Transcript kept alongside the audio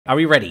Are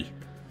we ready?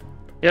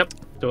 Yep,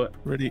 do it.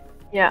 Ready?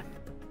 Yeah.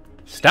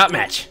 Start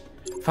match.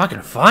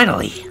 Fucking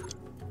finally.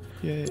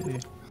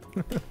 Yay.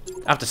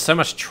 After so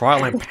much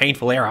trial and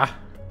painful error.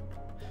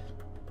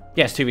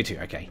 Yes,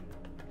 2v2, okay.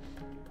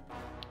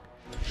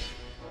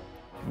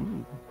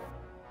 Ooh.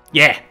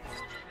 Yeah!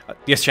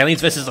 The Australians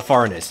versus the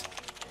foreigners.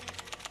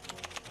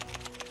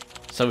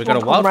 So we've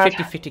got a wild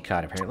 50-50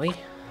 card, apparently.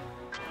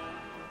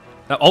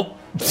 Oh!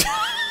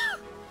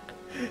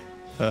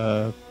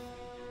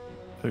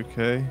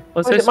 Okay.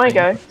 What's Where's this it my mean?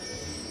 go?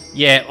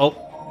 Yeah,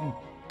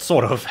 oh,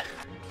 sort of.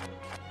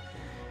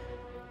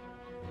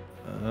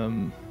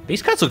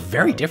 These cards look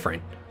very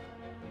different.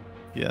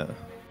 Yeah.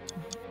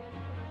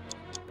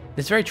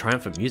 There's very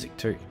triumphant music,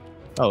 too.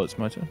 Oh, it's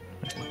my turn.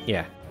 Okay.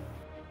 Yeah.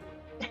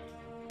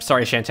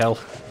 Sorry, Chantel.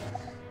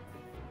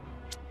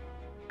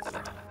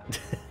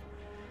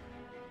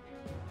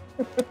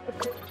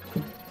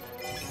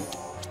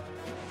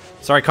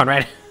 Sorry,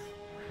 Conrad.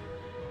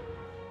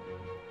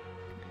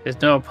 There's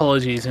no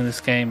apologies in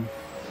this game.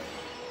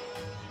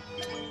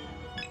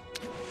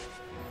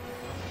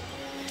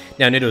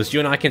 Now, Noodles,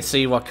 you and I can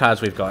see what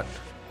cards we've got.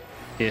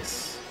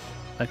 Yes,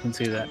 I can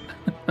see that.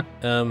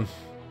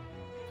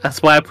 That's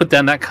That's why I put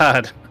down that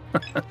card.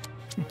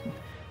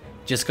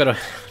 just gotta...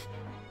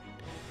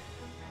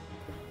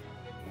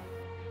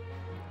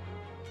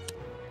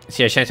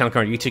 So yeah, Chantel and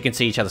Conrad, you two can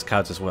see each other's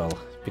cards as well,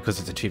 because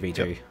it's a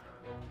 2v2.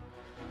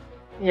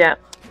 Yeah.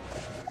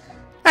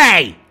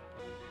 Hey!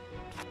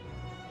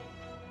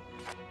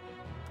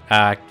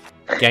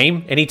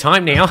 Game,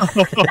 anytime now.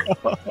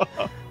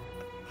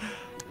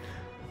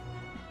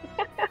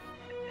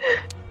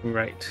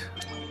 Right.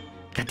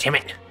 God damn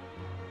it.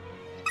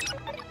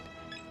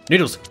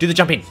 Noodles, do the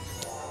jump in.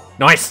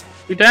 Nice.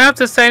 You don't have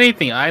to say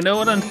anything. I know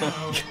what I'm doing.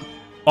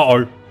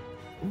 Uh-oh.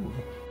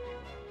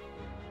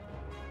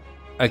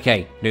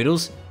 Okay,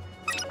 Noodles.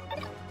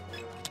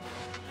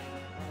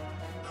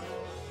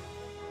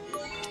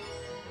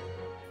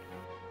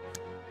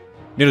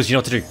 Noodles, you know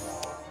what to do.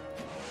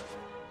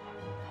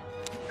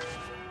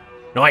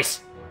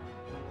 Nice.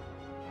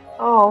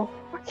 Oh.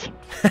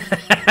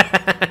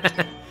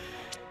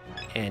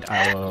 And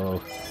I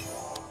will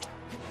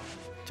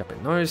jump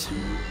in those.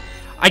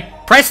 I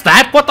pressed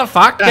that. What the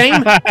fuck,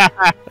 game?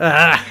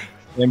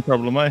 Same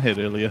problem I had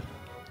earlier.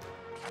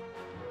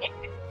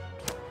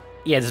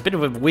 Yeah, there's a bit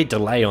of a weird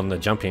delay on the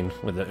jump in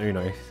with the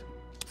Uno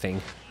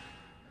thing.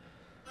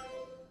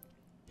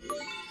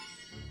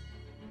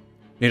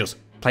 Noodles,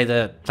 play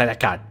that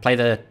card. Play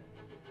the...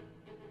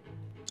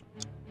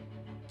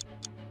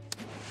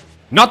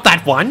 Not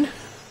that one!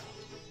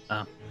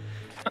 Oh.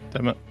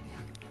 Damn it.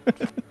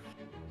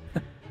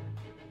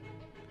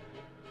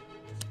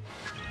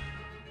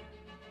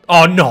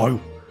 Oh no!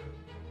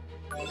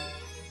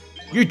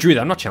 You drew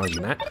that, I'm not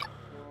challenging that.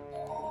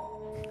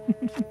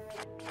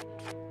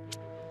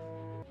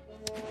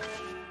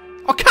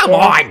 Oh, come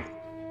on!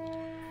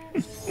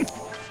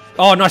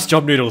 Oh, nice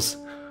job, Noodles.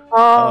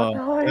 Oh,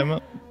 no. Damn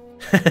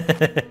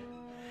it.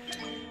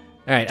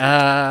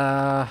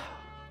 Alright,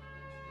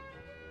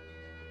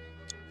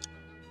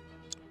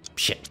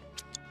 shit.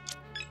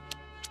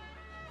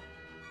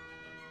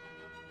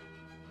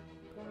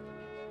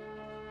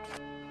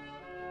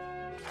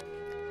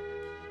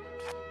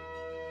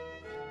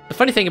 The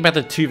funny thing about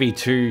the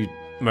 2v2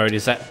 mode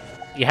is that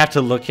you have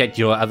to look at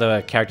your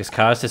other characters'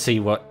 cards to see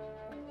what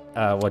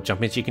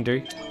jump ins you can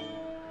do.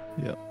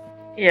 Yeah.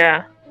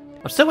 Yeah.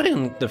 I'm still waiting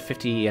on the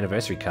 50th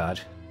anniversary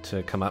card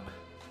to come up.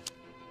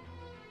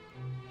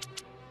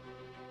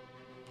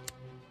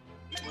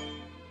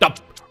 Oh,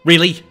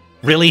 really?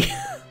 Really?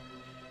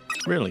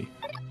 Really?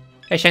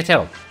 Hey,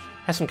 Chantel,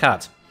 have some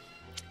cards.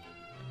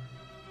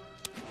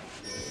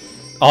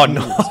 Oh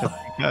no!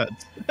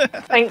 Cards.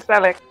 Thanks,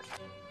 Alex.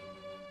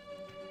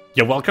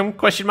 You're welcome?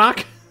 Question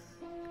mark.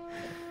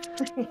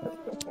 Do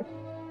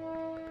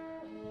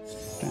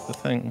the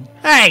thing.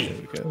 Hey!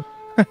 There we go.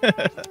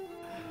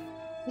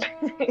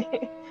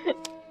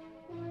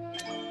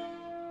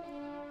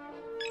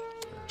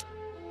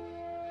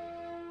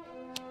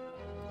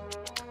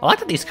 I like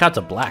that these cards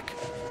are black.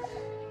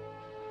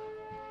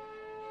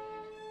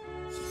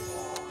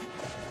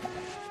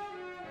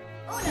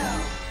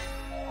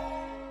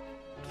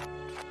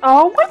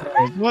 Oh, what?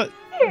 What?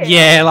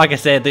 Yeah, like I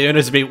said, the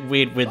Uno's a bit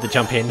weird with the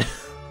jump in.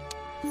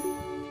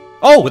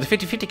 Oh, with the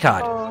 50-50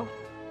 card. Oh.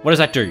 What does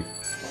that do?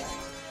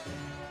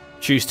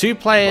 Choose two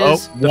Well,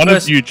 players. one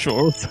of you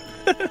chose.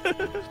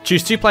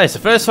 Choose two players. The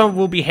first one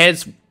will be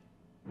heads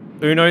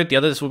Uno, the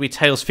others will be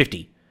tails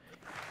 50.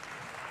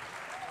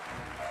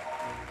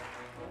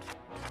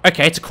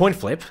 Okay, it's a coin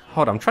flip.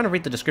 Hold on, I'm trying to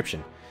read the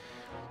description.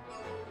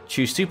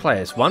 Choose two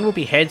players. One will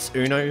be heads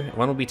Uno,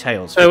 one will be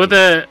tails. So with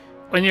the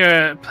when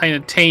you're playing a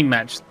team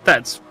match,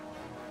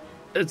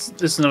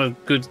 it's not a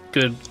good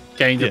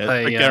game to Yeah,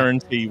 play. I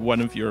guarantee one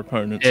of your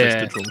opponents Yeah.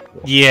 has to draw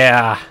four.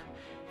 Yeah.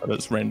 But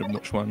it's random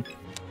which one.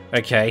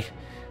 Okay.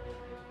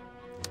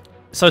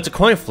 So it's a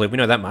coin flip, we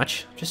know that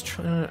much. Just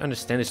trying to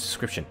understand this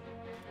description.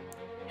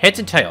 Heads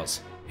and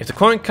tails. If the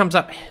coin comes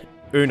up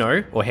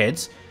Uno, or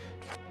heads,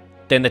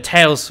 then the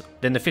tails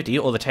then the 50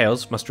 or the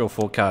tails must draw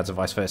 4 cards and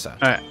vice versa.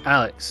 Alright,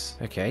 Alex.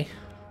 Okay.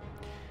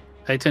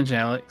 Pay attention,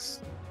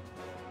 Alex.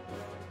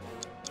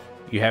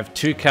 You have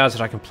 2 cards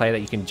that I can play that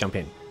you can jump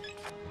in.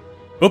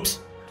 Oops.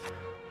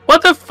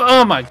 What the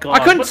oh my god.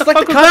 I couldn't what select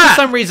the fuck was cards for that?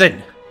 some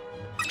reason.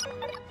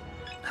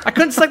 I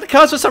couldn't select the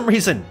cards for some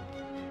reason.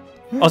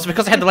 Oh, it's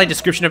because I had the late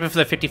description open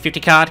for the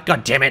 50-50 card?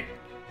 God damn it.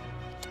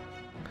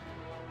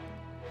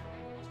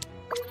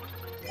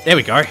 There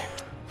we go.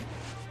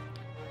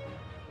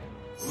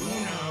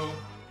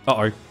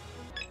 Uh-oh.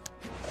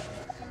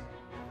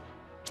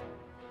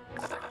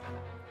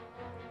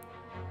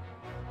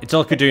 It's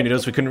all I could do,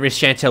 Noodles. We couldn't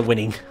risk Chantel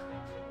winning.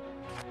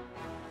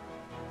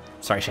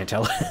 Sorry,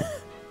 Chantel.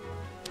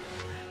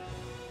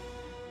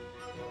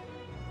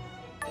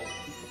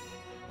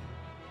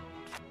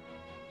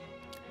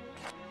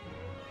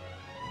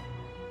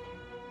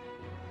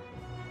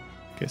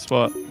 Guess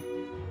what?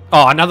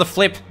 Oh, another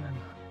flip.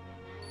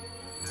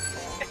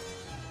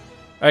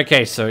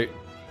 Okay, so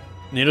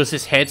Noodles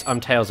is heads, I'm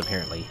tails,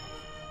 apparently.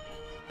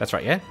 That's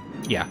right, yeah?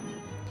 Yeah.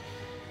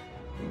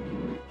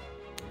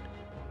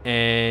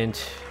 And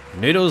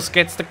Noodles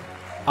gets the...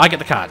 I get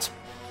the cards.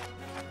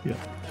 Yeah.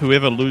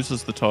 Whoever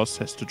loses the toss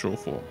has to draw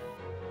 4.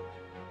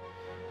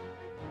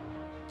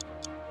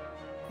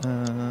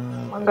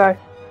 One go.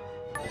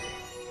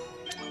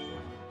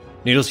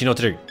 Noodles, you know what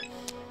to do.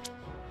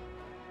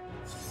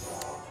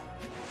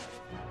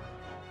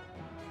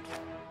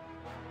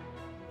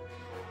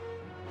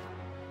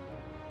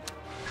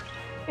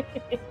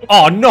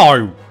 Oh,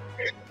 no!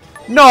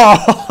 No!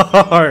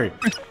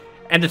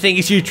 And the thing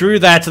is, you drew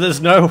that, so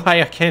there's no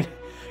way I can...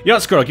 You know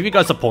what, screw it, I'll give you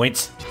guys the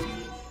points.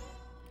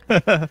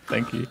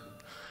 Thank you.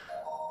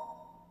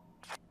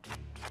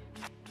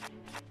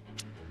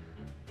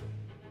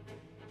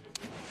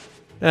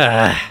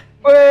 Ah,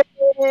 Whey!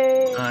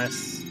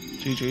 Nice.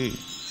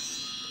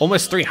 GG.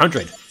 almost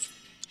 300.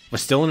 We're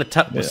still in the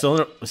top... We're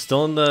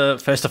still in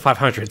the first of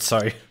 500,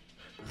 so...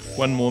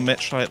 One more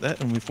match like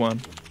that and we've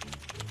won.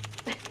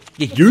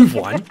 Yeah, you've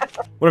won.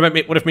 What about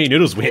me? What if me and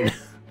Noodles win?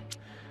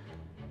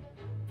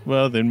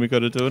 Well, then we got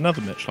to do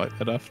another match like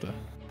that after.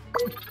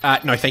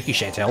 No, thank you,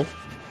 Chantel.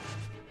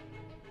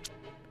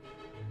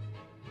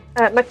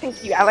 No,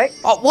 thank you, Alex.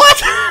 Oh,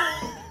 what?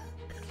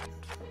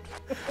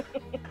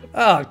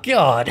 Oh,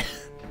 God.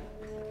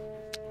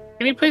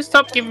 Can you please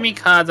stop giving me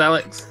cards,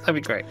 Alex? That'd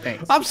be great,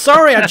 thanks. I'm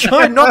sorry, I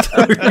tried not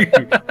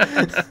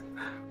to.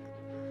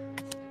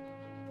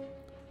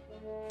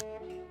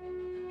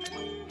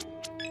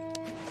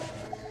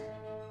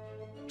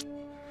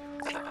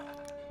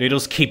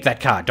 Noodles, keep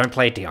that card. Don't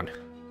play it down.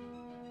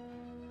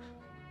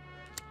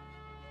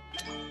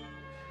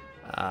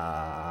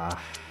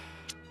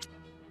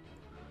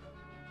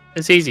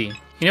 It's easy.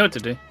 You know what to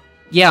do.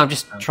 Yeah, I'm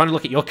just trying to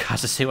look at your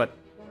cards to see what...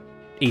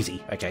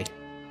 Easy, okay.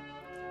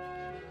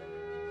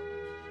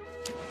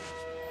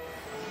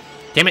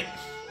 Damn it.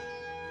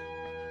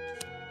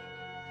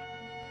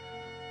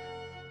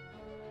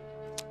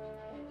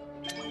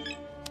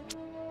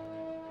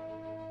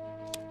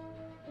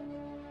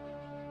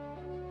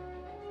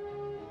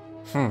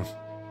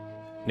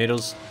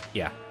 Noodles,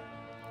 yeah.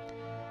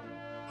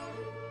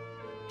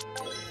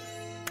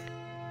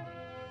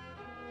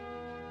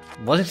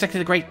 Wasn't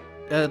exactly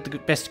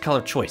the best color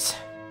of choice.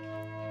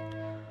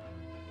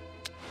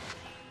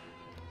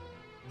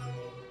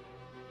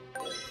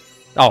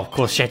 Oh, of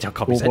course, Chantel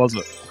copies Or it. was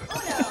it?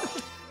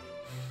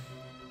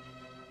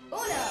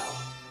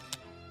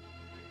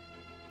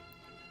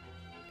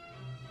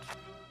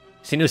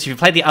 See, Noodles, if you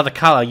played the other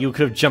color, you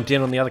could have jumped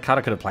in on the other card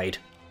I could have played.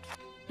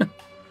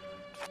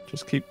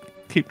 Just keep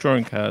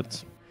drawing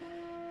cards.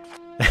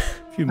 A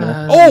few more. This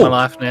is Oh! my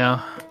life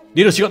now.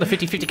 Noodles, you got the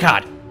 50-50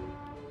 card.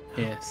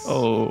 Yes.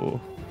 Oh.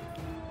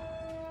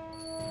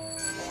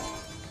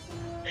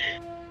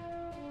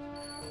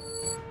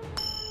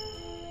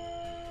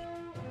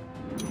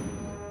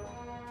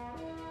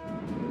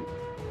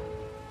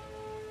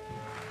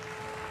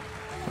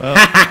 Well,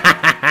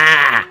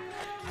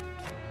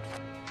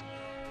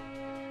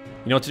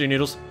 You know what to do,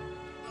 Noodles?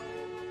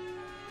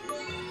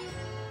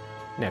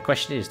 Now,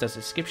 question is, does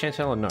it skip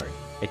Chantel or no?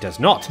 It does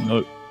not.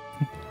 no.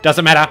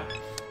 Doesn't matter.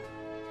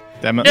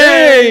 Damn it.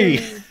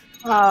 Yay!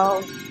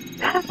 Oh,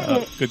 damn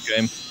it. Good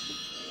game.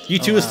 You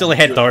two are still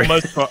ahead, though.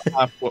 Almost got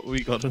half what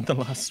we got in the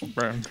last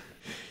round.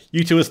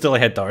 You two are still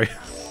ahead, though.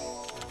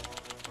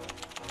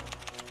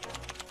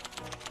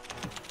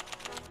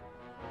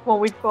 Well,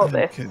 we've got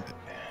this. Okay.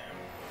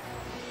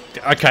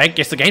 Okay,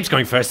 guess the game's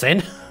going first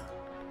then.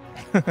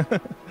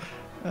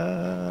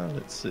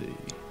 Let's see.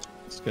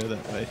 Let's go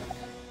that way.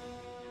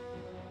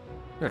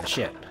 Oh,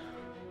 shit.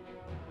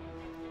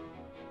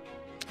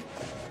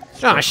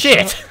 Oh,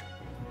 shit!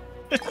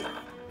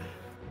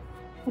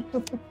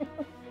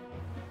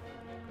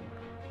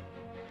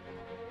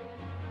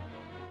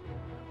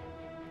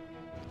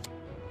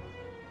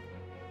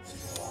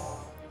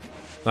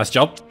 Nice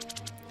job.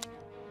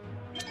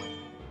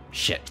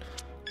 Shit.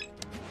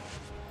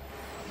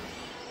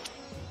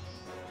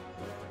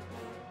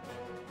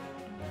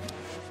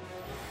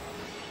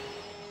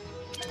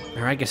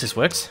 Alright, guess this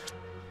works.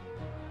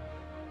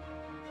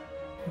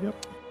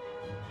 Yep.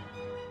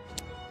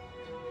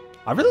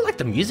 I really like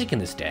the music in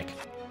this deck.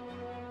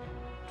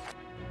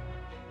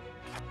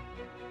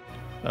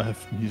 I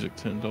have music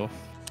turned off.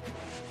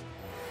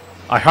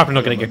 I hope I'm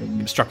not going to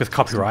get struck with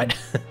copyright.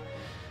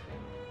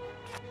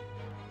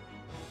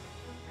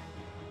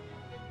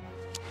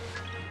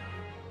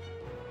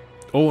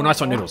 Oh, nice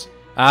one, Noodles.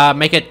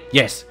 Make it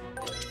yes.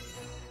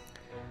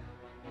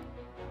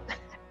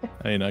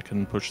 And I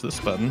can push this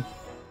button.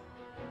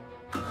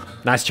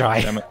 Nice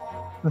try. Damn it.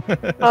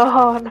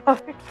 Oh no.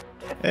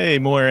 Hey,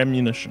 more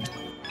ammunition.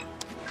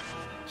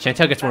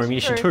 Chantel gets more That's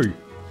ammunition true. too.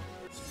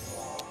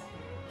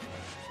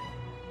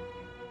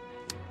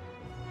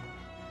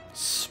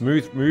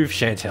 Smooth move,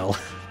 Chantel.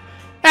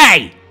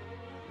 Hey!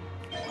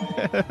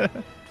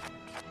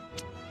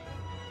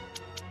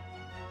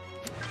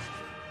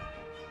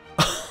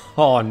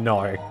 Oh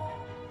no.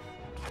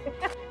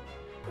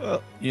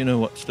 Well, you know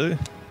what to do.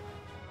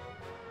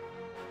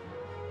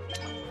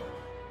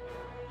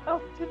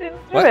 Oh, you didn't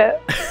do What?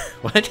 it.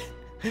 What?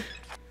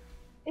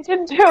 You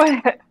didn't do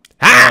it.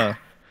 Ha! Ah,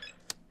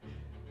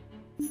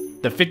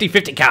 The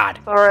 50-50 card.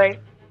 Sorry.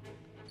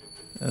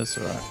 that's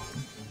alright.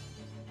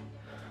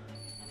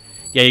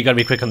 Yeah, you gotta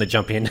be quick on the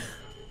jump in.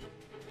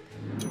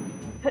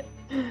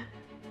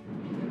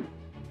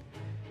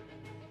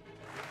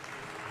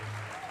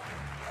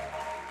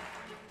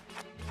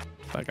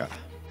 Bugger.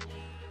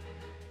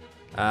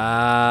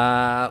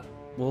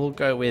 We'll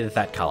go with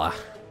that color.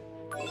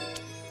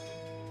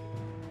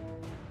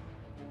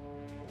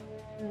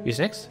 Who's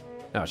next?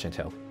 Oh,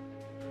 Chantel.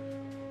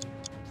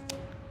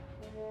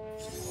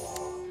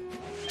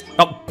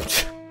 Oh!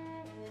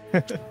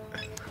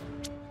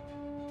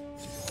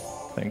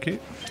 Thank you.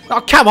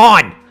 Oh, come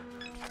on!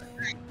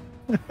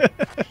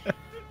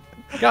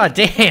 God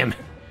damn!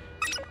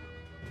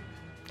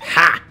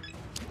 Ha!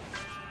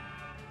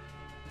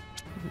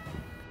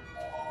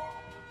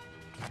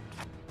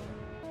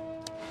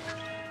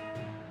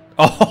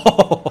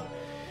 Oh!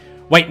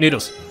 Wait,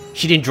 Noodles.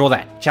 She didn't draw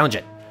that. Challenge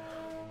it.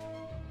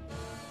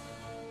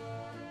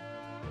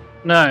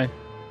 No.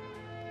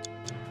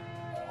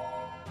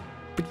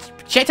 But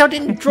Chantel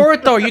didn't draw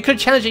it though. You could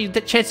have challenged it.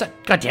 The chance.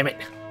 God damn it.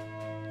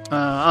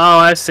 Oh,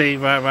 I see.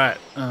 Right.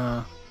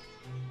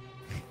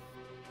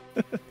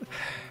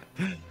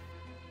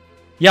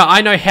 Yeah,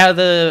 I know how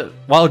the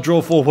wild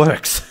draw 4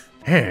 works.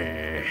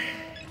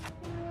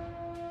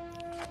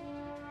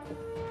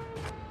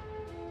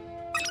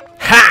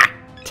 Ha!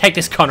 Take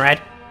this,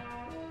 Conrad.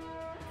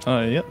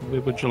 Oh, yeah.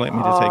 Where would you like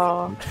me to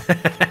Oh.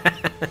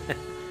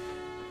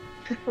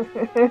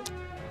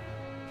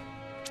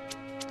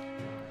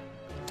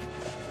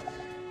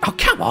 Oh,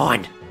 come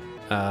on!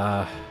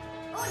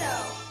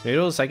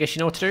 Noodles, I guess you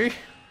know what to do?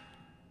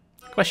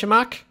 Question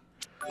mark?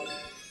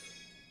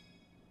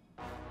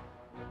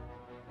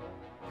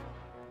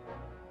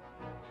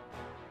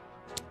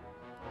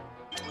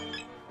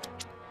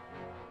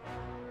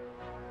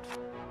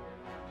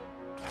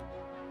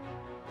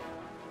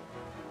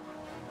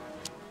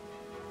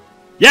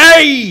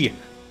 Yay!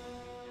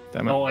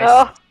 Damn it. Nice.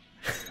 Oh.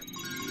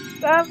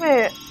 Damn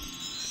it.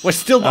 We're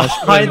still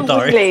behind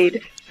though.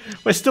 Lead.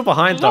 We're still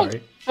behind though.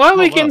 Why are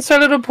we Not getting much. so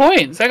little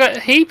points? I got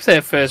heaps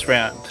there first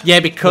round. Yeah,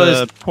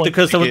 because Points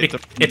because you it would be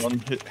get depend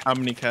it's on how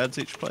many cards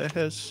each player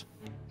has.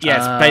 yeah,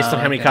 it's based on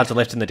how many okay. cards are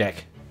left in the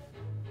deck.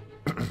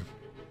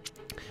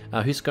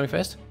 Who's going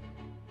first?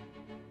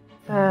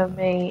 Me, I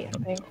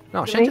think.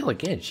 Oh, Me? Chantel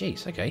again.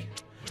 Jeez, okay.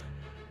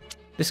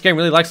 This game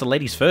really likes the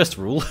ladies first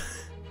rule.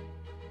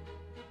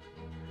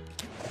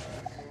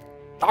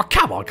 Oh,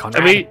 come on,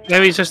 Conrad.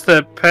 Maybe it's just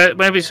the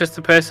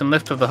person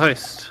left of the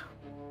host.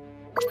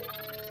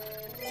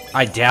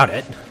 I doubt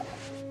it.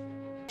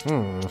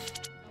 Noodles,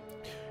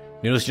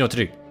 you know what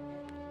to do.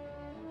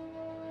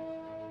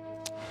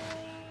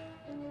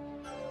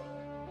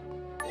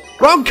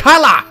 Wrong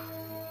color!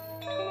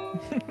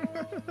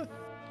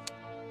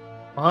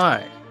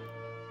 Why?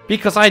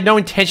 Because I had no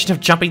intention of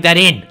jumping that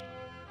in.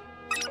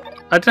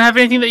 I don't have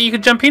anything that you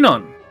could jump in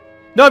on.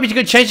 No, but you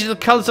could change it to the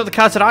colors of the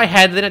cards that I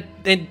had,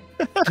 then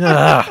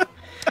Ugh.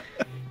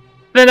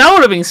 Then I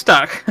would have been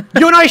stuck.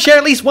 You and I share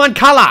at least one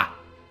color.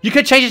 You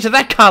could change it to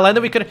that color, and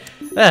then we could.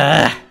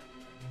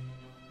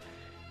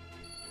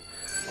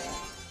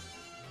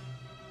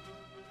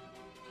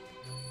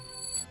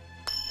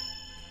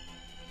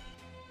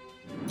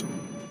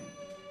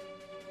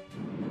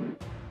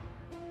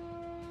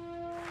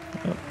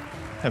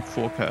 Have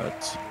 4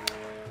 cards.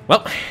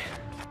 Well.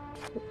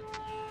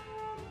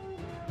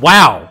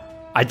 Wow.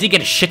 I did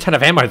get a shit ton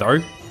of ammo,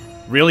 though.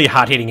 Really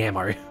hard-hitting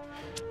ammo.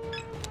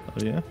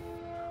 Oh, yeah?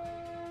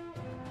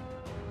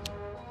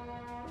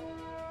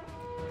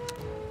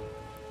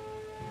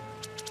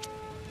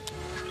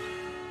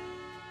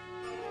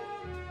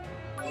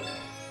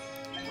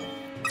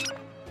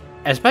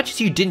 As much as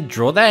you didn't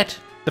draw that,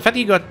 the fact that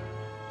you got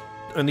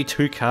only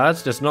 2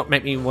 cards does not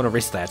make me want to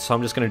risk that, so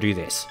I'm just going to do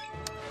this.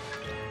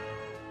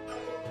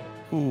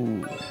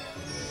 Ooh.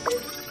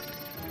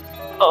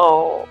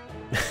 Oh.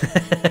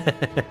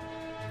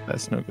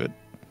 That's no good.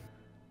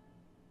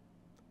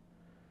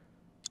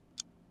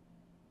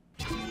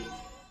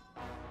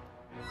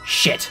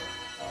 Shit!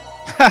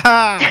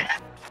 Haha!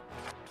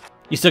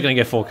 You're still gonna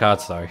get 4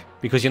 cards though,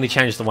 because you only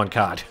changed the 1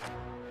 card.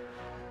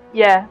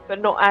 Yeah,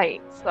 but not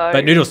 8. So.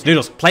 But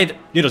Noodles, play the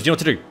Noodles. You know what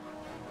to do.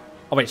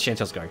 Oh wait,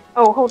 Chantel's go.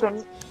 Oh, hold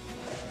on.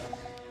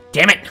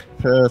 Damn it!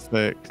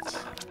 Perfect.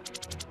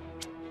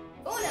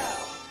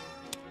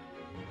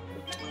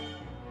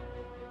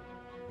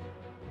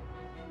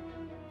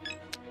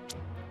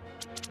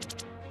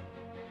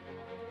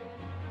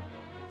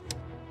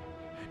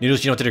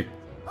 Noodles, you know what to do.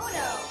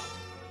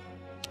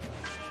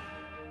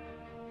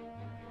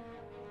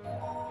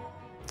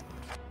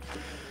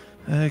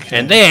 Okay.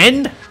 And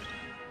then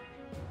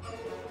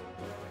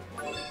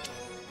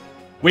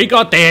we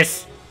got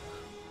this.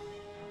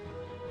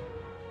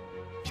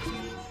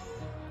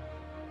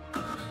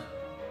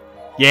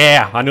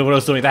 Yeah, I knew what I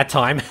was doing that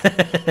time.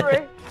 3.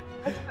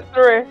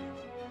 3.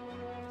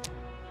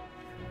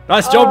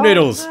 Nice job,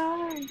 Noodles.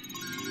 No.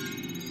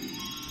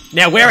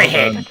 Now we're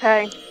ahead.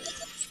 Okay.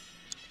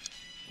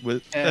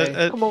 With,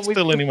 Okay. Come on, we've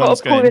still got anyone's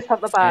to pull game. this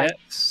out the bag. Yeah,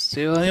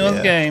 still anyone's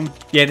Yeah. game.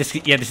 Yeah, this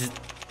is.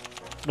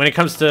 When it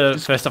comes to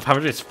first off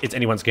 100, it's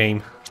anyone's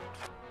game.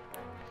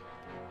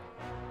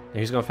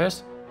 Who's going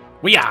first?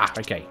 We are.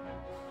 Okay.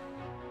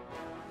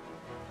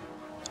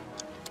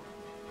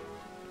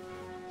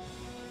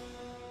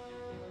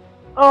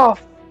 Oh,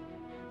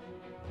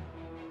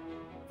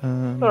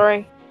 Um,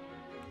 sorry.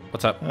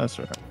 What's up? That's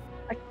right.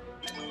 I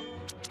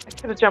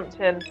could have jumped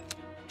in.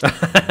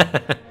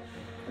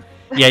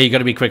 Yeah, you got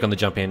to be quick on the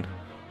jump in.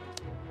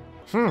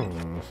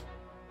 Hmm.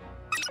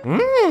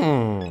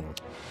 Hmm.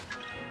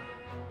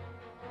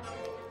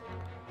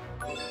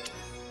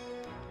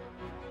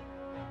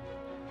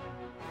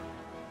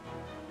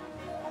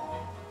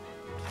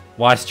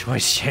 Wise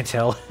choice,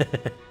 Chantel.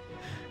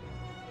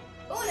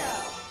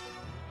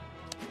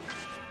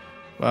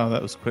 Wow,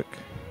 that was quick.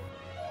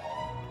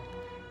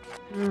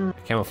 Okay,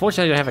 well,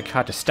 unfortunately, I don't have a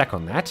card to stack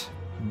on that.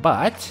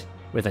 But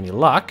with any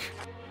luck,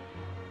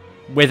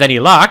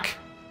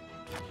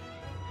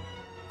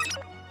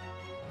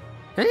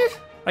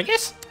 I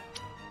guess.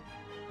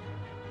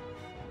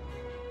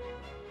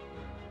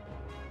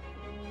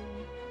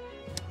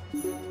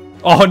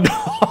 Oh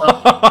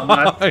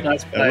no!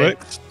 Nice That play.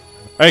 works.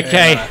 Okay,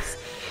 Very nice.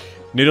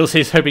 Noodles,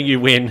 he's hoping you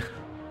win.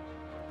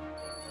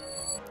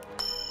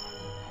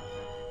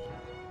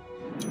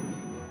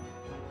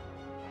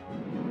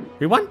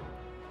 We won?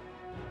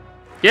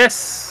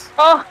 Yes,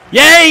 Oh,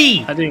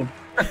 Yay! I do.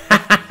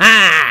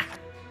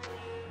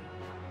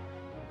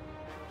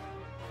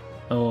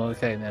 Oh,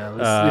 okay. Now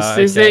this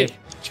is okay. it.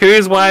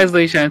 Choose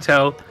wisely,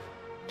 Chantel.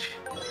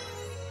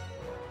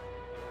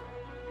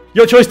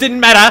 Your choice didn't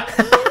matter.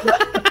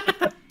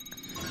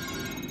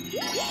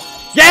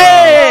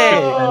 Yay!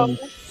 oh.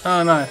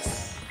 Oh,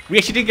 nice. We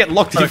actually did get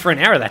locked in for an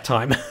hour that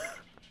time.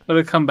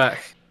 Gotta come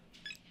back.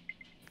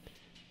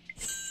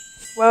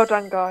 Well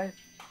done, guys.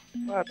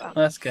 Well done.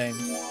 Nice game.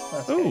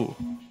 Nice game. Ooh.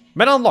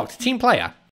 Medal unlocked. Team player.